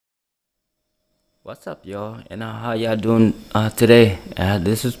What's up, y'all? And how y'all doing today?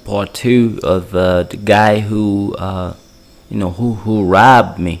 This is part two of the guy who, who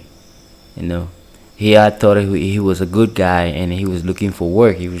robbed me. You know, I thought he was a good guy and he was looking for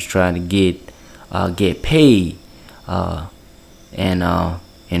work. He was trying to get paid. And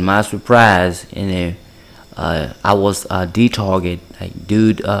in my surprise, I was the target. Like,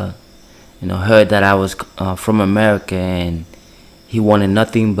 dude, heard that I was from America and he wanted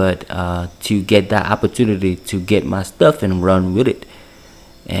nothing but to get that opportunity to get my stuff and run with it.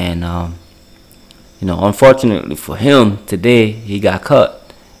 And unfortunately for him, today he got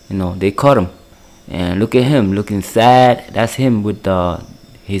caught. They caught him, and look at him looking sad. That's him with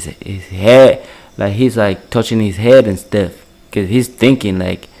his head, like he's like touching his head and stuff, cause he's thinking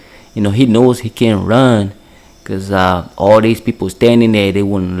like, he knows he can't run, cause all these people standing there, they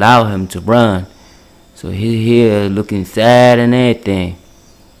wouldn't allow him to run. So he's here looking sad and everything,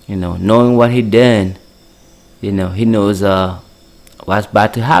 knowing what he done. He knows what's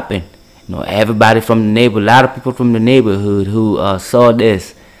about to happen. Everybody from the neighborhood, a lot of people from the neighborhood who saw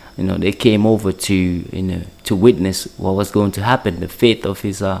this, they came over to witness what was going to happen. The fate of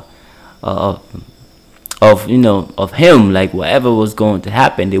his of him, like whatever was going to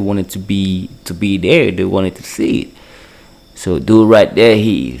happen, they wanted to be there. They wanted to see it. So dude right there,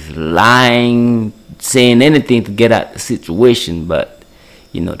 he's lying, saying anything to get out the situation, but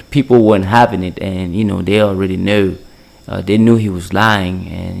the people weren't having it, and they already knew. They knew he was lying,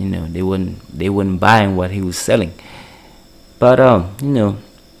 and they weren't buying what he was selling. But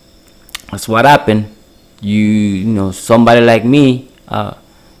that's what happened. Somebody like me,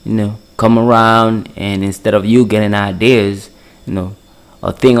 come around, and instead of you getting ideas,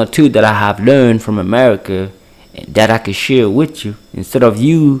 a thing or two that I have learned from America that I could share with you, instead of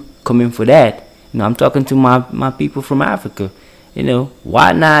you coming for that, I'm talking to my people from Africa.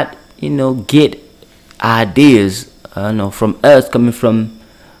 Why not, get ideas, from us coming from,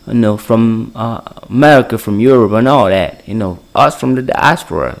 from America, from Europe and all that, us from the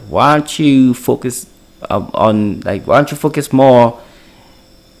diaspora. Why don't you focus why don't you focus more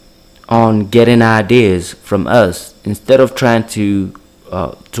on getting ideas from us instead of trying to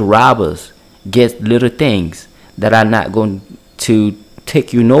rob us, get little things that are not going to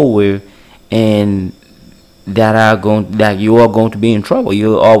take you nowhere, and that you are going to be in trouble.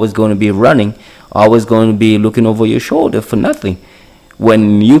 You're always going to be running, always going to be looking over your shoulder for nothing.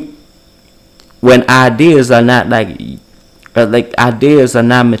 When ideas are not like ideas are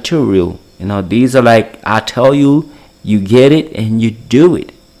not material. These are like, I tell you, you get it and you do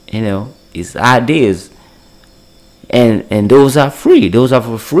it. It's ideas, and those are free. Those are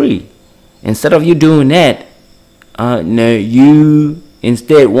for free. Instead of you doing that, you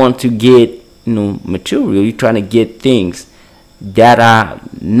instead want to get material. You're trying to get things that are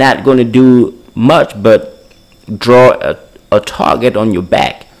not going to do much but draw a target on your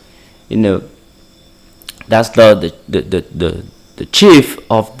back. That's the chief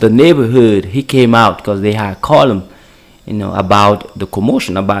of the neighborhood. He came out because they had called him, about the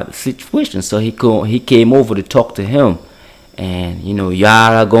commotion, about the situation. So he came over to talk to him. And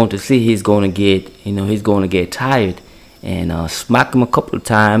y'all are going to see he's going to get tired, and smack him a couple of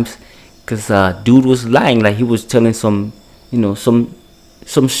times, because dude was lying. Like, he was telling some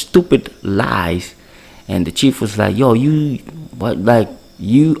stupid lies. And the chief was like, yo, you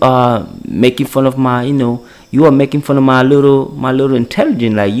are making fun of my, you are making fun of my little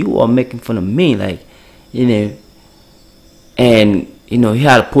intelligence. Like, you are making fun of me, like, and he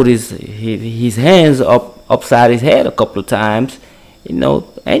had to put his hands upside his head a couple of times, and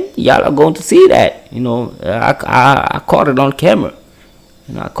y'all are going to see that. I caught it on camera.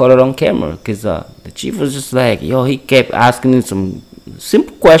 I caught it on camera because the chief was just like, yo, he kept asking him some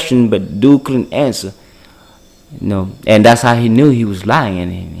simple question, but dude couldn't answer. And that's how he knew he was lying,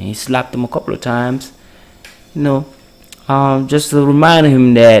 and he slapped him a couple of times. Just to remind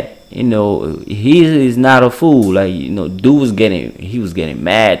him that he is not a fool. Like, dude was getting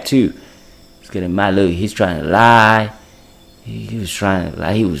mad too. He's getting mad. Look, he's trying to lie. He was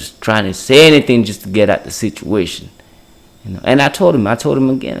trying to say anything just to get out the situation. And I told him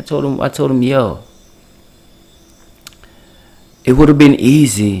again. I told him, yo, it would have been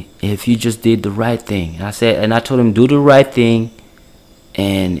easy if you just did the right thing. I told him, do the right thing,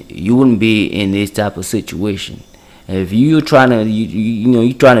 and you wouldn't be in this type of situation. If you're trying to,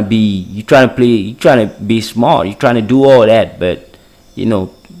 you're trying to be smart, you're trying to do all that, but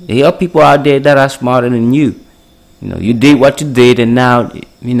there are people out there that are smarter than you. You did what you did, and now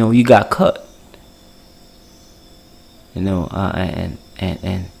you got cut. And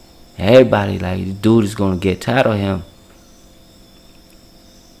everybody, like, the dude is gonna get tired of him.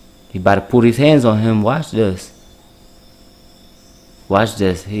 He about to put his hands on him. Watch this. Watch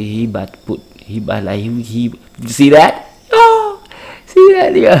this. He about to put. He about like he. You see that? Oh, see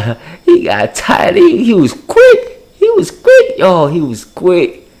that? Yeah. He got tired. He was quick. He was quick. Yo, he was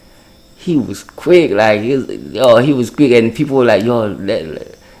quick. He was quick. Like he was quick. And people were like, yo,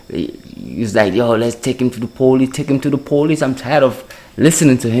 he was like, yo, let's take him to the police. Take him to the police. I'm tired of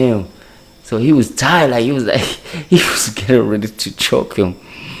listening to him. So he was tired. Like he was getting ready to choke him.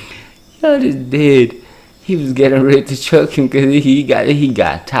 Yo, this dude, he was getting ready to choke him because he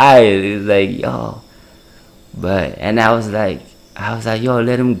got tired. It was like, yo, and I was like, yo,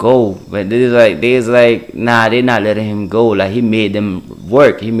 let him go. But they was like, nah, they're not letting him go. Like he made them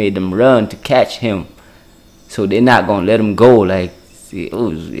work. He made them run to catch him. So they're not gonna let him go. Like it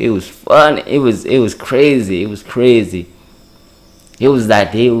was fun. It was crazy. It was crazy. It was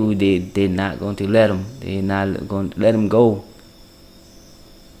like they're not going to let him. They're not going to let him go.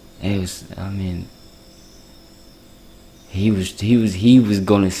 It was, I mean, he was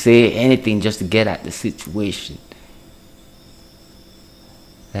gonna say anything just to get out the situation.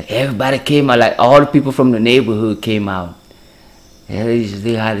 Like everybody came out, like all the people from the neighborhood came out. And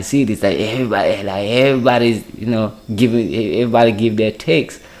they had to see this. Like everybody's, everybody give their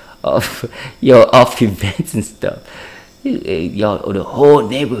takes of off events and stuff. The whole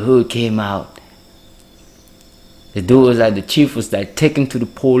neighborhood came out. The dude was like, the chief was like, take him to the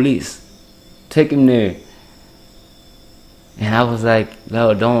police. Take him there. And I was like,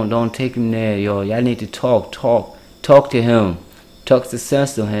 no, don't take him there, yo. Y'all need to talk to him. Talk to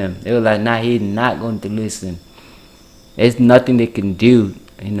sense to him. They were like, nah, he's not going to listen. There's nothing they can do,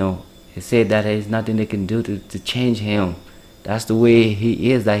 They said that there's nothing they can do to change him. That's the way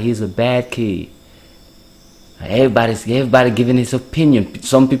he is. Like he's a bad kid. Everybody giving his opinion.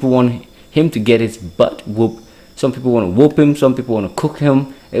 Some people want him to get his butt whooped. Some people want to whoop him. Some people want to cook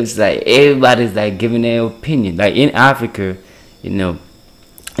him. It's like everybody's like giving their opinion. Like in Africa,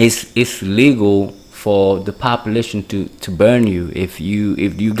 it's legal for the population to burn you if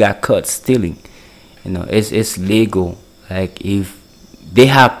you got caught stealing. It's legal. Like if they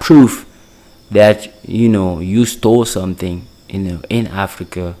have proof that you stole something, in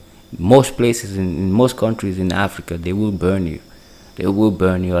Africa, most places in most countries in Africa, they will burn you. They will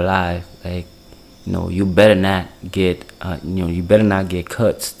burn you alive. Like you better not get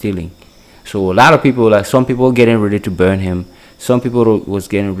caught stealing. So a lot of people, like some people were getting ready to burn him. Some people was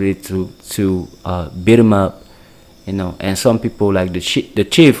getting ready to beat him up. And some people like the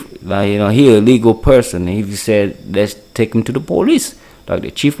chief, like he a legal person. And he said, let's take him to the police. Like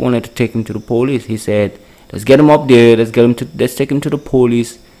the chief wanted to take him to the police. He said, let's get him up there. Let's take him to the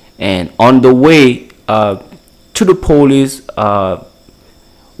police. And on the way to the police,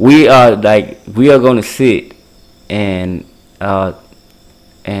 we are going to sit and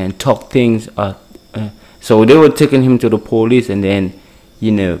talk things. So they were taking him to the police, and then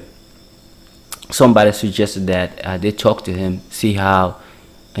somebody suggested that they talk to him, see how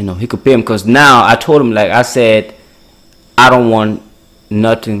he could pay him. Because now I told him, like I said, I don't want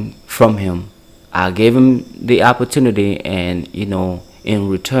nothing from him. I gave him the opportunity, and in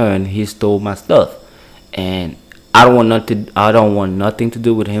return he stole my stuff, and I don't want nothing to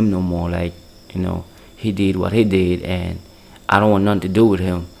do with him no more. Like he did what he did, and I don't want nothing to do with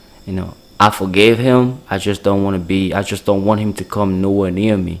him. I forgave him. I just don't want him to come nowhere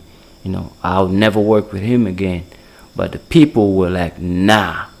near me. I'll never work with him again. But the people were like,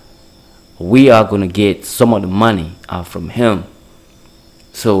 nah, we are gonna get some of the money from him.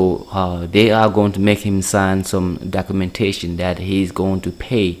 So they are going to make him sign some documentation that he's going to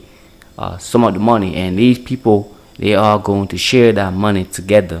pay some of the money, and these people, they are going to share that money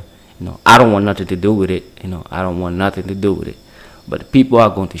together. I don't want nothing to do with it. I don't want nothing to do with it. But the people are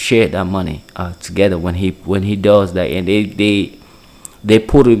going to share that money together when he does that, and they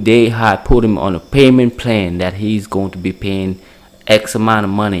had put him on a payment plan that he's going to be paying X amount of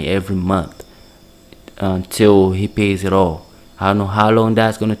money every month until he pays it all. I don't know how long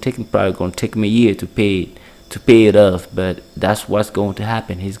that's going to take him. Probably going to take him a year to pay it off, but that's what's going to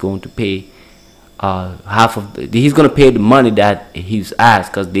happen. He's going to pay he's going to pay the money that he's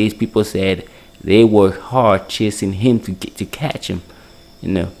asked, because these people said they worked hard chasing him to catch him.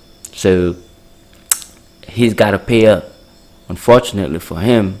 So he's got to pay up. Unfortunately for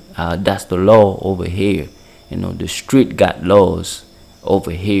him, that's the law over here. The street got laws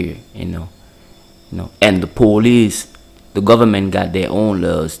over here. And the police, the government got their own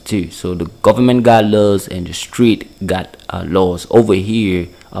laws too. So the government got laws, and the street got laws over here.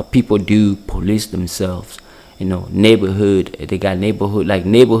 People do police themselves. Neighborhood, they got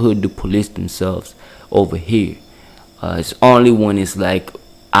neighborhood do police themselves over here. It's only when it's like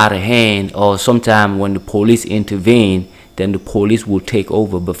out of hand, or sometime when the police intervene, then the police will take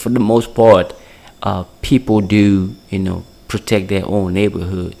over. But for the most part, people do, protect their own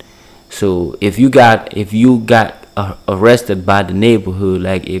neighborhood. So if you got arrested by the neighborhood,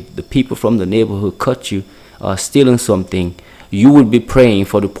 like if the people from the neighborhood caught you stealing something, you would be praying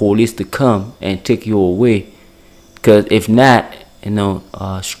for the police to come and take you away. Because if not,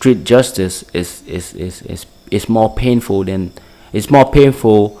 street justice is more painful than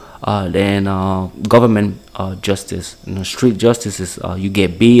government justice. Street justice is you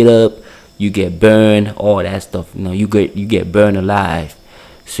get beat up, you get burned, all that stuff. You get burned alive.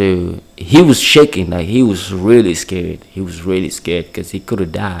 So he was shaking, like he was really scared. He was really scared because he could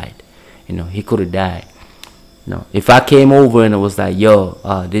have died. He could have died. If I came over and it was like, yo,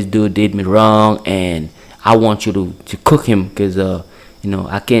 this dude did me wrong, and I want you to cook him because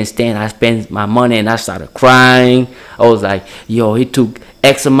I can't stand. I spent my money and I started crying. I was like, yo, he took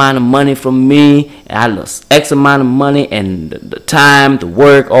X amount of money from me, and I lost X amount of money, and the time, the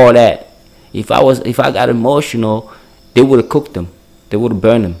work, all that. If I got emotional, they would have cooked him. They would have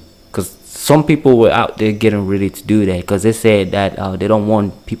burned him. Because some people were out there getting ready to do that, because they said that they don't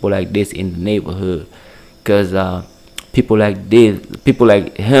want people like this in the neighborhood. Because people like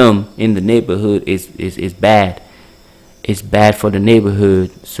him in the neighborhood is bad. It's bad for the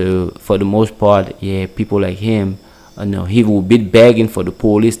neighborhood. So for the most part, yeah, people like him, he will be begging for the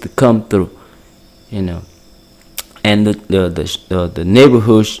police to come through, And the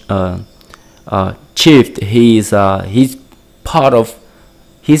neighborhood chief, he's a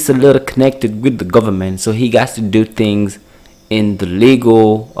little connected with the government, so he got to do things in the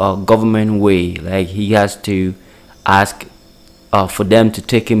legal government way. Like he has to ask for them to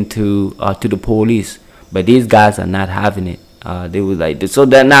take him to the police, but these guys are not having it. They was like, so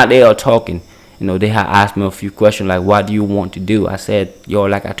that now they are talking. They have asked me a few questions like, what do you want to do? I said, yo,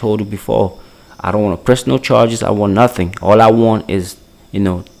 like I told you before, I don't want to press no charges. I want nothing. All I want is,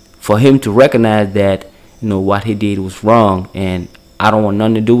 for him to recognize that, what he did was wrong, and I don't want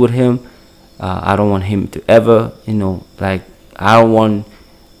nothing to do with him. I don't want him to ever, I don't want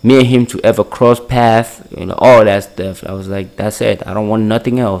me and him to ever cross paths, all that stuff. I was like, that's it. I don't want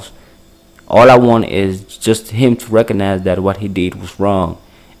nothing else. All I want is just him to recognize that what he did was wrong,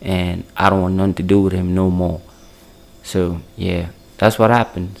 and I don't want nothing to do with him no more. So yeah, that's what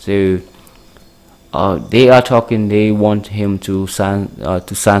happened. So they are talking. They want him to sign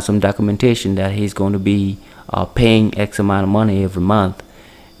some documentation that he's going to be paying X amount of money every month,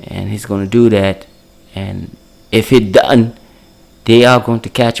 and he's going to do that. And if it's done, they are going to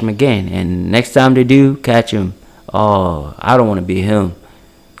catch him again. And next time they do catch him, I don't want to be him,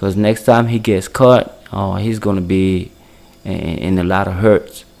 because next time he gets caught, he's going to be in a lot of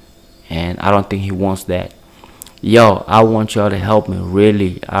hurts, and I don't think he wants that. Yo, I want y'all to help me.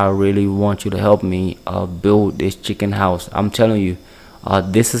 I really want you to help me build this chicken house. I'm telling you,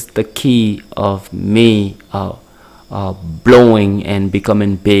 this is the key of me blowing and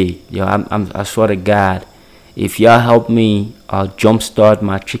becoming big. Yo, I swear to God, if y'all help me jumpstart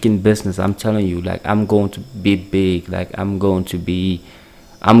my chicken business, I'm telling you, like, I'm going to be big. Like, I'm going to be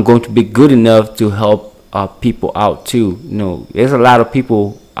good enough to help people out too. There's a lot of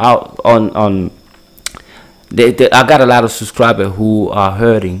people out on. I got a lot of subscribers who are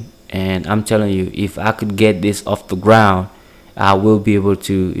hurting, and I'm telling you, if I could get this off the ground, I will be able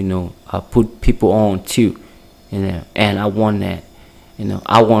to, put people on too, and I want that,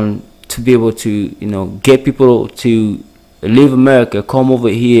 I want to be able to, get people to leave America, come over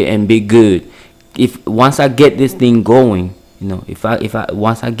here and be good. Once I get this thing going,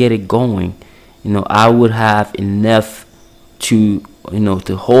 once I get it going, I would have enough to,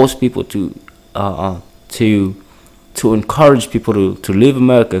 to host people, to encourage people to leave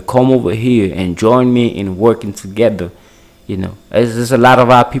America, come over here and join me in working together. There's a lot of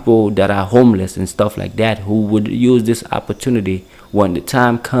our people that are homeless and stuff like that who would use this opportunity when the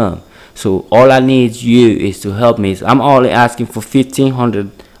time comes. So all I need you is to help me. I'm only asking for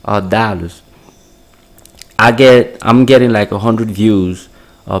 $1,500. I'm getting like 100 views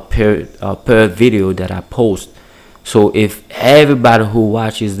per video that I post. So if everybody who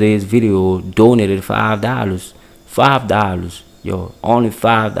watches this video donated $5, yo, only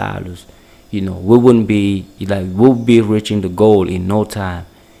 $5, we wouldn't be we'll be reaching the goal in no time.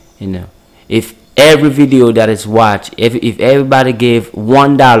 If every video that is watched, if everybody gave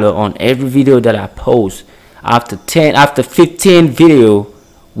 $1 on every video that I post, after 15 video,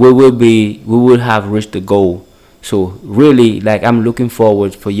 we will have reached the goal. So really, like, I'm looking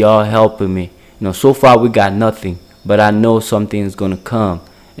forward for y'all helping me. So far we got nothing, but I know something is gonna come,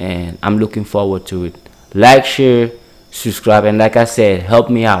 and I'm looking forward to it. Like, share, subscribe, and like I said, help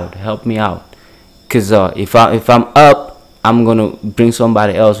me out, help me out. Cause if I'm up, I'm gonna bring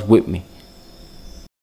somebody else with me.